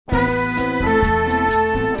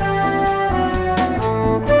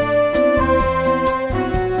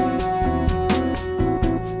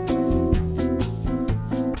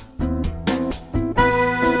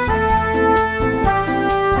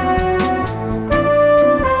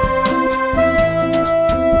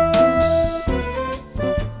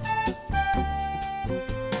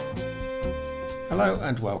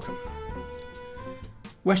and welcome.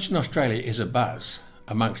 Western Australia is abuzz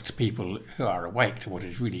amongst people who are awake to what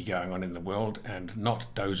is really going on in the world and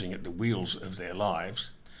not dozing at the wheels of their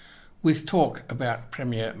lives, with talk about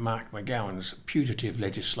Premier Mark McGowan's putative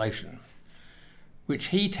legislation, which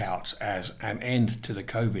he touts as an end to the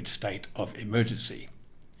COVID state of emergency.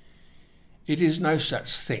 It is no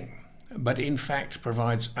such thing, but in fact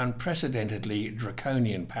provides unprecedentedly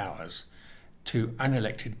draconian powers to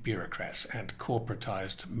unelected bureaucrats and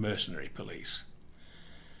corporatised mercenary police.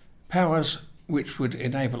 Powers which would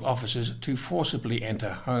enable officers to forcibly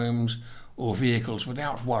enter homes or vehicles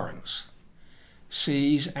without warrants,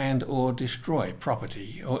 seize and or destroy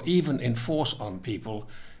property, or even enforce on people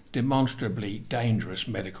demonstrably dangerous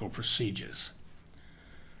medical procedures.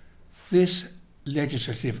 This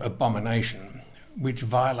legislative abomination, which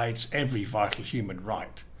violates every vital human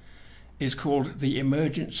right, is called the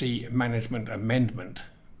Emergency Management Amendment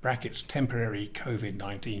 (brackets Temporary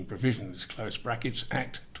COVID-19 Provisions) close brackets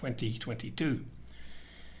Act 2022.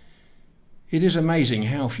 It is amazing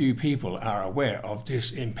how few people are aware of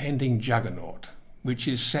this impending juggernaut, which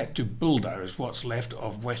is set to bulldoze what's left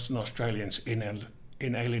of Western Australians'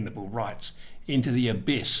 inalienable rights into the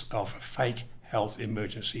abyss of fake health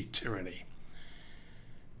emergency tyranny.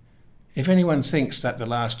 If anyone thinks that the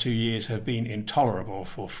last 2 years have been intolerable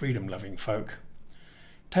for freedom-loving folk,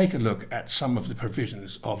 take a look at some of the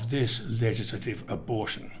provisions of this legislative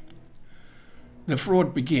abortion. The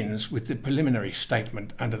fraud begins with the preliminary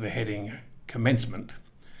statement under the heading Commencement,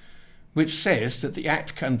 which says that the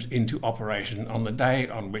Act comes into operation on the day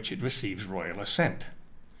on which it receives royal assent,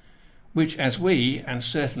 which, as we, and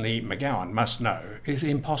certainly McGowan, must know, is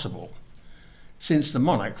impossible, since the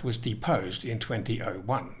monarch was deposed in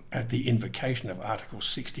 2001 at the invocation of Article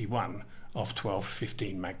 61 of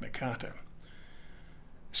 1215 Magna Carta.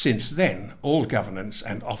 Since then, all governants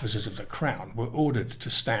and officers of the Crown were ordered to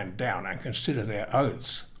stand down and consider their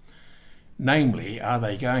oaths. Namely, are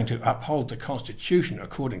they going to uphold the Constitution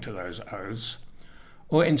according to those oaths,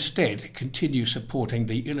 or instead continue supporting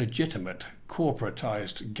the illegitimate,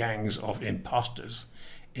 corporatised gangs of impostors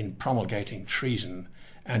in promulgating treason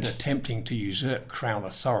and attempting to usurp Crown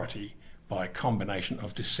authority by a combination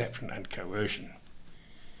of deception and coercion?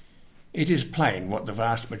 It is plain what the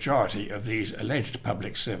vast majority of these alleged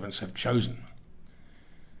public servants have chosen.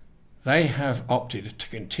 They have opted to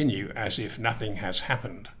continue as if nothing has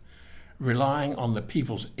happened, relying on the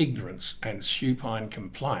people's ignorance and supine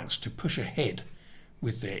compliance to push ahead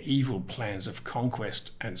with their evil plans of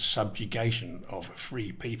conquest and subjugation of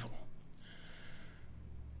free people.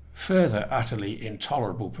 Further utterly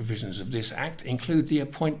intolerable provisions of this Act include the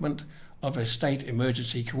appointment of a state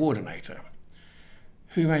emergency coordinator,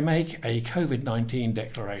 who may make a COVID-19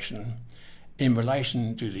 declaration in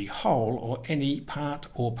relation to the whole or any part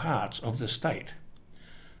or parts of the state.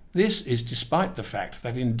 This is despite the fact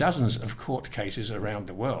that in dozens of court cases around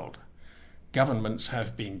the world, governments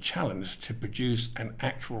have been challenged to produce an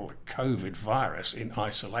actual COVID virus in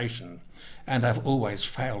isolation and have always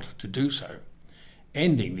failed to do so,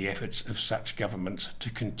 ending the efforts of such governments to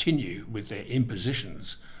continue with their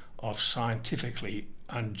impositions of scientifically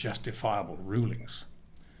unjustifiable rulings.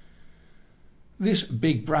 This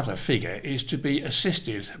Big Brother figure is to be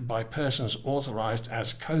assisted by persons authorised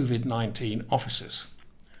as COVID-19 officers.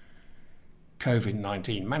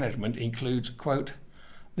 COVID-19 management includes, quote,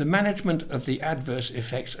 the management of the adverse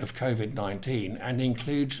effects of COVID-19 and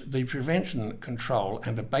includes the prevention, control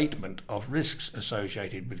and abatement of risks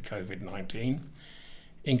associated with COVID-19,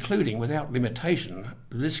 including without limitation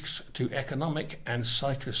risks to economic and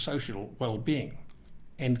psychosocial well-being,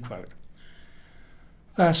 end quote.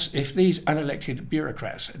 Thus, if these unelected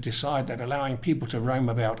bureaucrats decide that allowing people to roam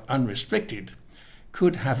about unrestricted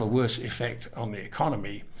could have a worse effect on the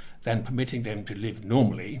economy than permitting them to live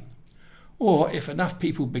normally, or if enough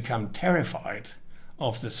people become terrified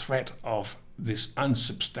of the threat of this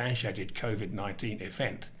unsubstantiated COVID-19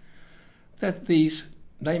 event, that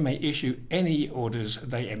they may issue any orders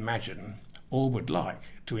they imagine or would like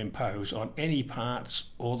to impose on any parts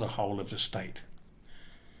or the whole of the state.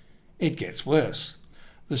 It gets worse.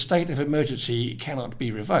 The state of emergency cannot be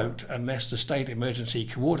revoked unless the state emergency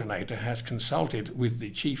coordinator has consulted with the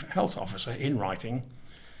chief health officer in writing,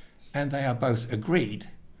 and they are both agreed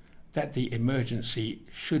that the emergency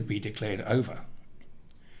should be declared over.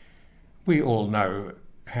 We all know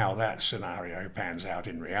how that scenario pans out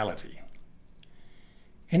in reality.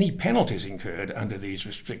 Any penalties incurred under these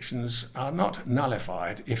restrictions are not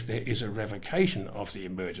nullified if there is a revocation of the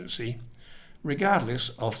emergency, regardless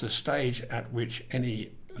of the stage at which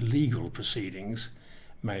any legal proceedings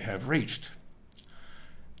may have reached.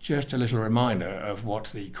 Just a little reminder of what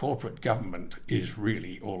the corporate government is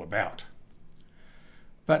really all about.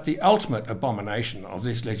 But the ultimate abomination of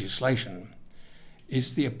this legislation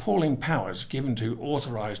is the appalling powers given to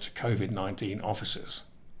authorised COVID-19 officers.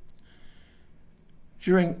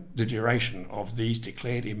 During the duration of these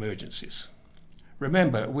declared emergencies,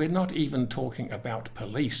 remember, we're not even talking about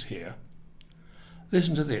police here.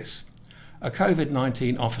 Listen to this. A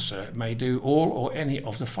COVID-19 officer may do all or any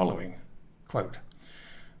of the following. Quote,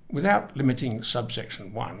 without limiting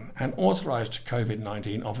subsection 1, an authorised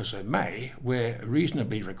COVID-19 officer may, where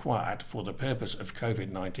reasonably required for the purpose of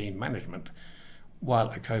COVID-19 management, while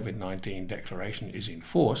a COVID-19 declaration is in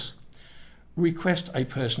force, request a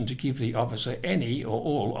person to give the officer any or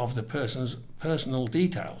all of the person's personal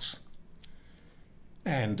details,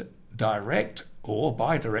 and direct or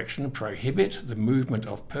by direction prohibit the movement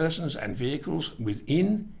of persons and vehicles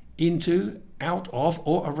within, into, out of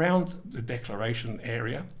or around the declaration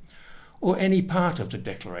area or any part of the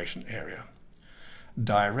declaration area.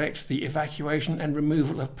 Direct the evacuation and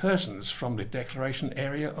removal of persons from the declaration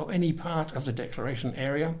area or any part of the declaration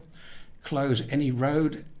area. Close any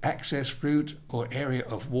road, access route or area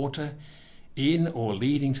of water in or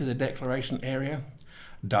leading to the declaration area.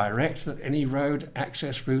 Direct that any road,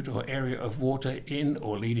 access route or area of water in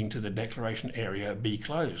or leading to the declaration area be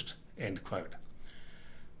closed. End quote.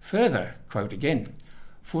 Further, quote again,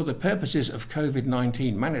 for the purposes of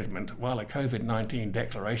COVID-19 management while a COVID-19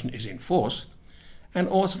 declaration is in force, an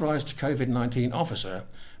authorised COVID-19 officer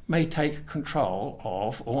may take control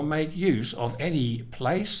of or make use of any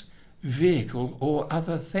place, vehicle or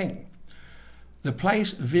other thing. The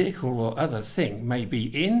place, vehicle or other thing may be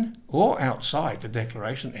in or outside the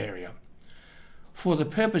declaration area. For the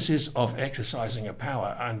purposes of exercising a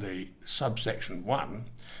power under subsection 1,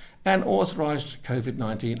 an authorised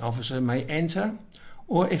COVID-19 officer may enter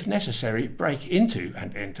or, if necessary, break into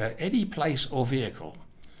and enter any place or vehicle.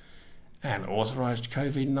 An authorised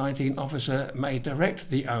COVID-19 officer may direct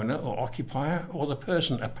the owner or occupier or the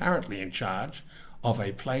person apparently in charge of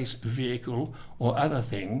a place, vehicle or other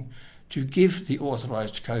thing to give the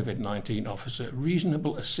authorised COVID-19 officer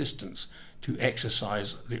reasonable assistance to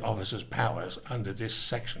exercise the officer's powers under this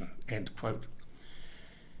section. End quote.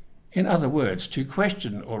 In other words, to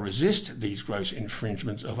question or resist these gross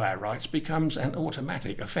infringements of our rights becomes an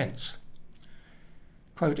automatic offence.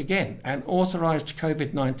 Quote again, an authorised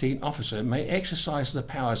COVID-19 officer may exercise the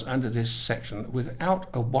powers under this section without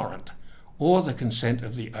a warrant or the consent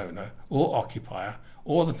of the owner or occupier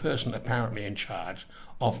or the person apparently in charge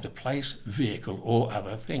of the place, vehicle or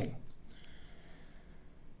other thing.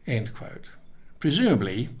 End quote.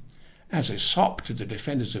 Presumably, as a sop to the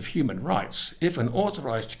defenders of human rights, if an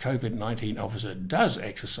authorised COVID-19 officer does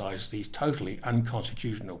exercise these totally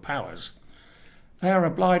unconstitutional powers, they are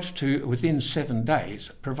obliged to, within 7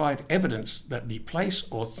 days, provide evidence that the place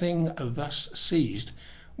or thing thus seized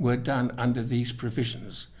were done under these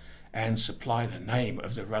provisions and supply the name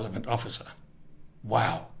of the relevant officer.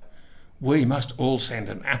 Wow! We must all send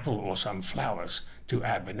an apple or some flowers to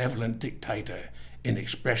our benevolent dictator in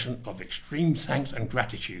expression of extreme thanks and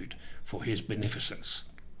gratitude for his beneficence.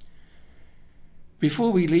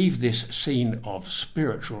 Before we leave this scene of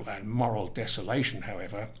spiritual and moral desolation,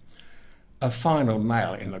 however, a final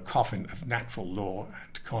nail in the coffin of natural law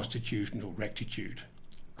and constitutional rectitude.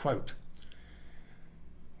 Quote,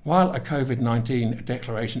 while a COVID-19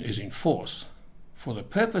 declaration is in force, for the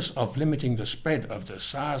purpose of limiting the spread of the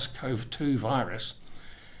SARS-CoV-2 virus,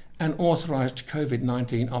 an authorised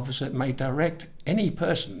COVID-19 officer may direct any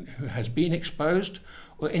person who has been exposed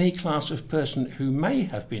or any class of person who may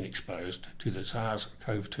have been exposed to the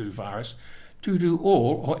SARS-CoV-2 virus to do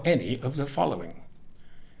all or any of the following.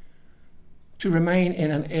 To remain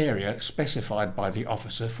in an area specified by the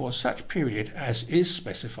officer for such period as is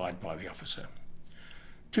specified by the officer.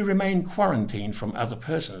 To remain quarantined from other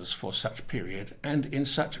persons for such period and in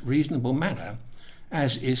such reasonable manner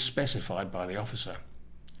as is specified by the officer.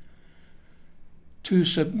 To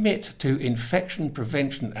submit to infection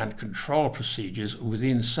prevention and control procedures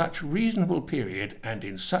within such reasonable period and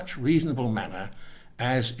in such reasonable manner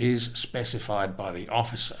as is specified by the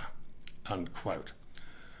officer. Unquote.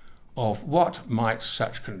 Of what might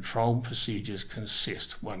such control procedures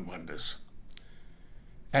consist, one wonders.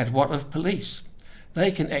 And what of police?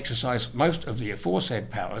 They can exercise most of the aforesaid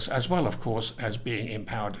powers, as well, of course, as being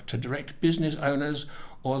empowered to direct business owners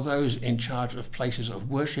or those in charge of places of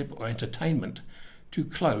worship or entertainment to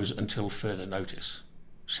close until further notice.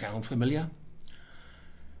 Sound familiar?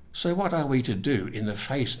 So what are we to do in the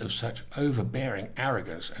face of such overbearing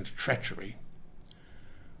arrogance and treachery?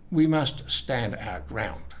 We must stand our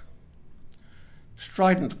ground.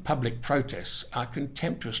 Strident public protests are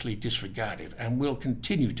contemptuously disregarded and will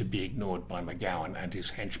continue to be ignored by McGowan and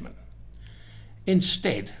his henchmen.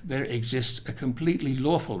 Instead, there exists a completely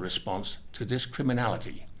lawful response to this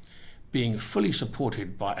criminality, being fully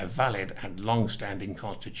supported by a valid and long-standing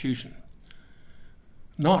constitution.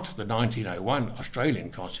 Not the 1901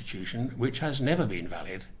 Australian Constitution, which has never been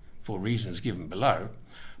valid, for reasons given below,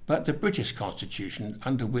 but the British Constitution,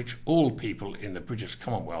 under which all people in the British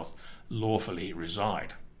Commonwealth lawfully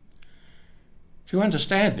reside. To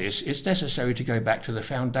understand this, it's necessary to go back to the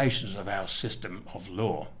foundations of our system of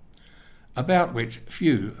law, about which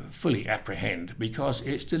few fully apprehend because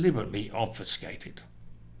it's deliberately obfuscated.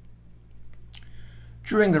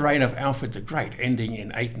 During the reign of Alfred the Great, ending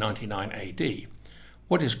in 899 AD,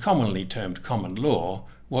 what is commonly termed common law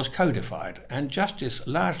was codified and justice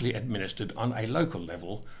largely administered on a local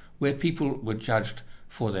level where people were judged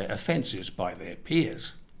for their offences by their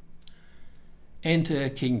peers. Enter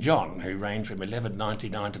King John, who reigned from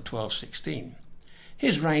 1199 to 1216.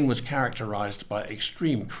 His reign was characterised by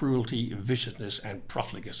extreme cruelty, viciousness and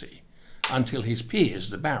profligacy, until his peers,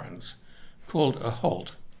 the barons, called a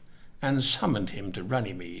halt and summoned him to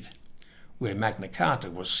Runnymede, where Magna Carta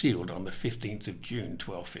was sealed on the 15th of June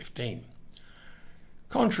 1215.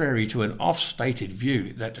 Contrary to an oft-stated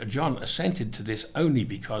view that John assented to this only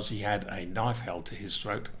because he had a knife held to his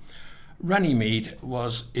throat, Runnymede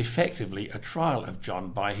was effectively a trial of John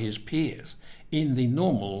by his peers in the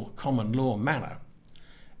normal common law manner,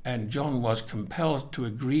 and John was compelled to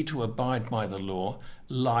agree to abide by the law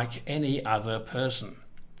like any other person.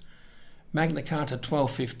 Magna Carta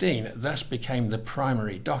 1215 thus became the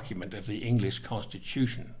primary document of the English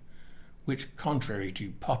Constitution, which, contrary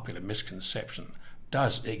to popular misconception,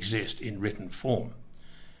 does exist in written form.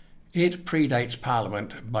 It predates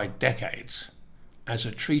Parliament by decades, as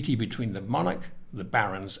a treaty between the monarch, the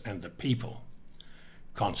barons and the people.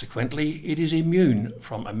 Consequently, it is immune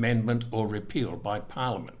from amendment or repeal by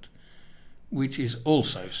Parliament, which is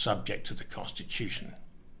also subject to the Constitution.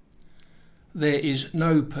 There is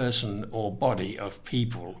no person or body of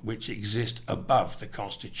people which exist above the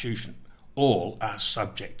Constitution. All are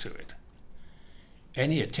subject to it.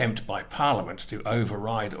 Any attempt by Parliament to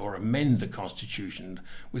override or amend the Constitution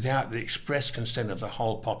without the express consent of the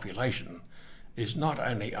whole population is not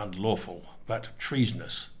only unlawful but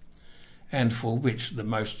treasonous, and for which the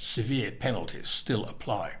most severe penalties still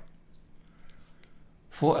apply.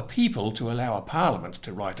 For a people to allow a Parliament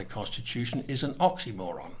to write a constitution is an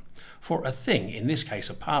oxymoron, for a thing, in this case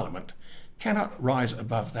a Parliament, cannot rise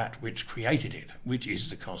above that which created it, which is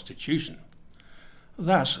the Constitution.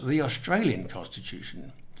 Thus, the Australian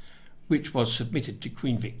Constitution, which was submitted to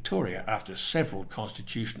Queen Victoria after several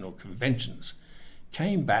constitutional conventions,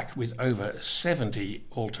 came back with over 70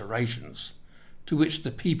 alterations, to which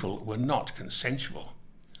the people were not consensual.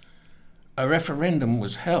 A referendum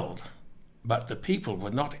was held, but the people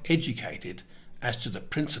were not educated as to the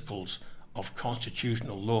principles of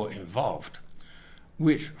constitutional law involved,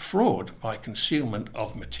 which fraud by concealment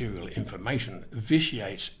of material information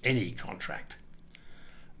vitiates any contract.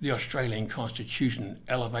 The Australian Constitution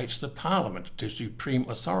elevates the Parliament to supreme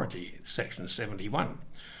authority, section 71,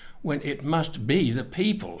 when it must be the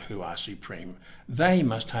people who are supreme. They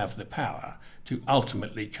must have the power to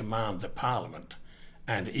ultimately command the Parliament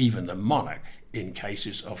and even the monarch in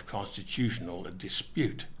cases of constitutional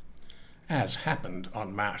dispute, as happened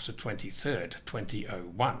on March the 23rd,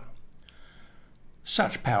 2001.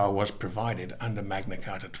 Such power was provided under Magna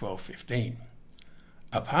Carta 1215.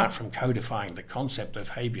 Apart from codifying the concept of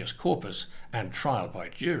habeas corpus and trial by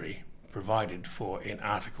jury, provided for in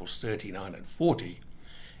Articles 39 and 40,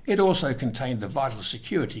 it also contained the vital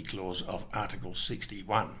security clause of Article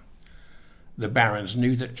 61. The barons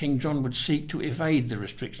knew that King John would seek to evade the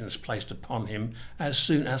restrictions placed upon him as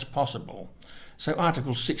soon as possible, so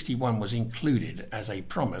Article 61 was included as a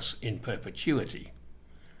promise in perpetuity.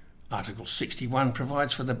 Article 61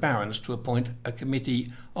 provides for the barons to appoint a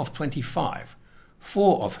committee of 25,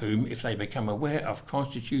 4 of whom, if they become aware of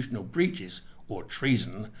constitutional breaches or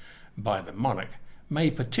treason by the monarch, may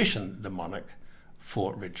petition the monarch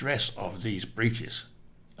for redress of these breaches,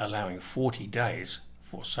 allowing 40 days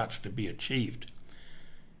for such to be achieved.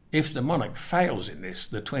 If the monarch fails in this,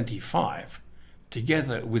 the 25,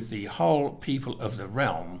 together with the whole people of the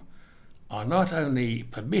realm, are not only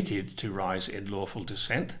permitted to rise in lawful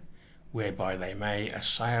dissent, whereby they may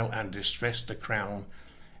assail and distress the crown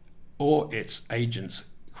or its agents,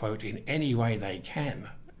 quote, in any way they can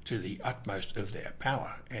to the utmost of their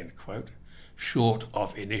power, end quote, short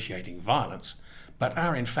of initiating violence, but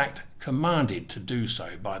are in fact commanded to do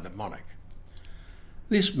so by the monarch.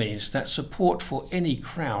 This means that support for any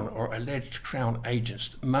Crown or alleged Crown agents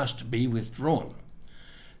must be withdrawn.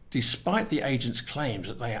 Despite the agents' claims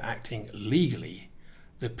that they are acting legally,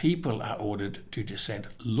 the people are ordered to dissent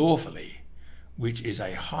lawfully, which is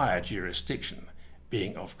a higher jurisdiction,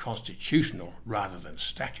 being of constitutional rather than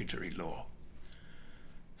statutory law.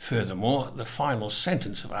 Furthermore, the final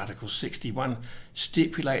sentence of Article 61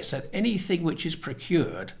 stipulates that anything which is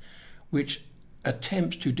procured which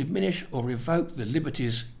attempts to diminish or revoke the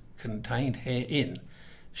liberties contained herein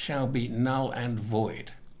shall be null and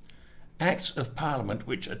void. Acts of Parliament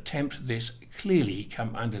which attempt this clearly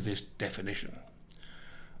come under this definition,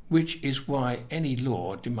 which is why any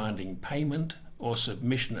law demanding payment or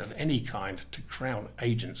submission of any kind to Crown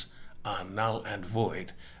agents are null and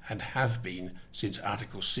void, and have been since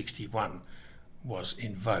Article 61 was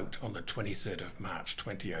invoked on the 23rd of March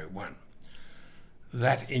 2001.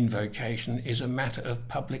 That invocation is a matter of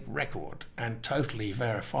public record and totally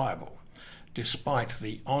verifiable, despite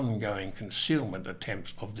the ongoing concealment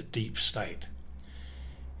attempts of the deep state.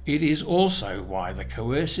 It is also why the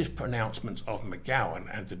coercive pronouncements of McGowan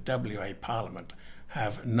and the WA Parliament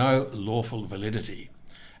have no lawful validity,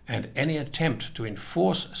 and any attempt to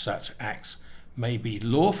enforce such acts may be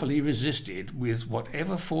lawfully resisted with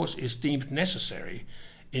whatever force is deemed necessary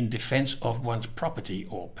in defence of one's property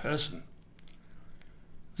or person.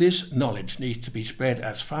 This knowledge needs to be spread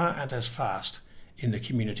as far and as fast in the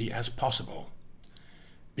community as possible,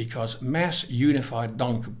 because mass unified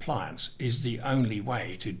non-compliance is the only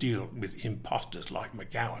way to deal with impostors like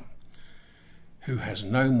McGowan, who has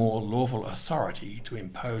no more lawful authority to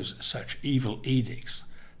impose such evil edicts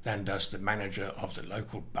than does the manager of the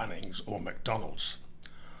local Bunnings or McDonald's.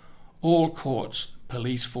 All courts,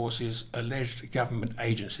 police forces, alleged government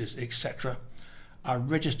agencies, etc. are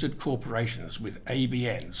registered corporations with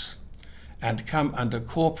ABNs and come under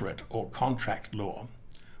corporate or contract law,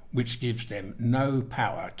 which gives them no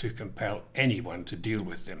power to compel anyone to deal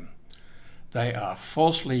with them. They are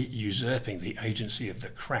falsely usurping the agency of the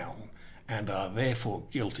Crown and are therefore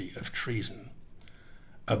guilty of treason.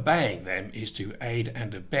 Obeying them is to aid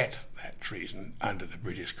and abet that treason under the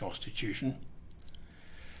British Constitution.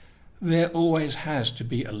 There always has to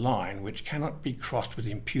be a line which cannot be crossed with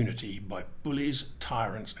impunity by bullies,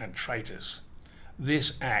 tyrants and traitors.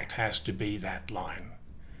 This Act has to be that line.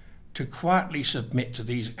 To quietly submit to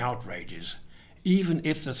these outrages, even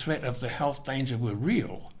if the threat of the health danger were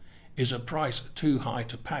real, is a price too high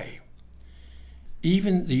to pay.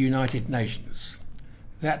 Even the United Nations,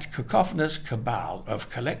 that cacophonous cabal of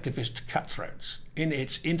collectivist cutthroats, in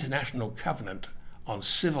its International Covenant on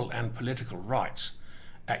Civil and Political Rights,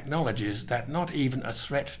 acknowledges that not even a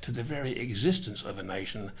threat to the very existence of a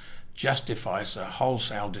nation justifies the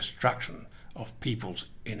wholesale destruction of people's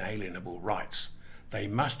inalienable rights. They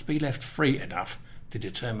must be left free enough to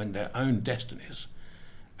determine their own destinies,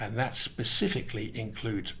 and that specifically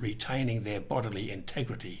includes retaining their bodily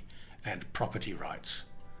integrity and property rights.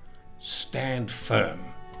 Stand firm.